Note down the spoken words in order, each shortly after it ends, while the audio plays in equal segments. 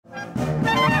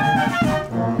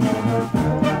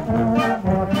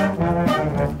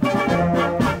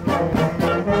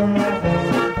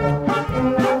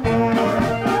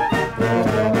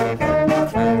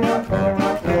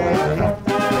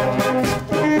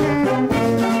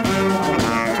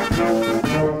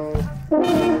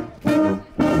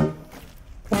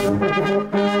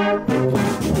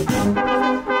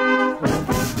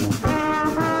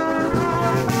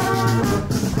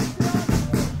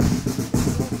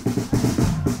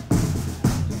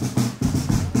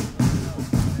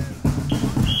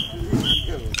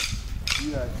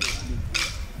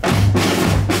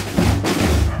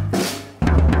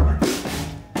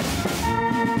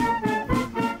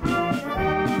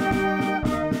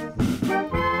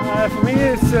For me,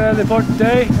 it's an important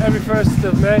day. Every 1st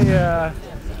of May, I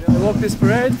walk this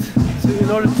parade in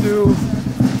order to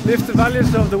lift the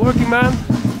values of the working man,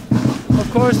 of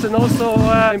course, and also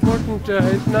important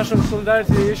international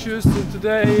solidarity issues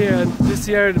today and this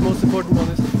year. The most important one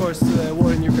is, of course, the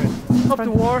war in Ukraine. Stop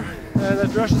the war and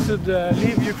that Russia should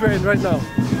leave Ukraine right now.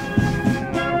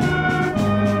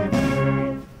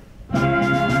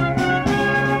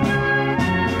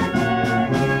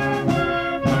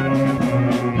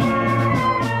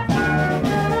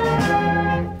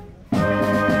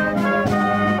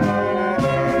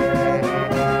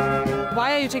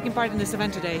 Why are you taking part in this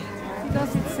event today?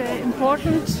 Because it's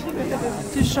important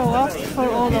to show up for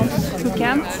all those who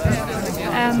can't.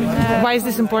 And Why is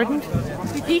this important?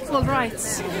 equal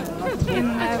rights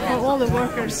for all the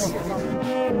workers.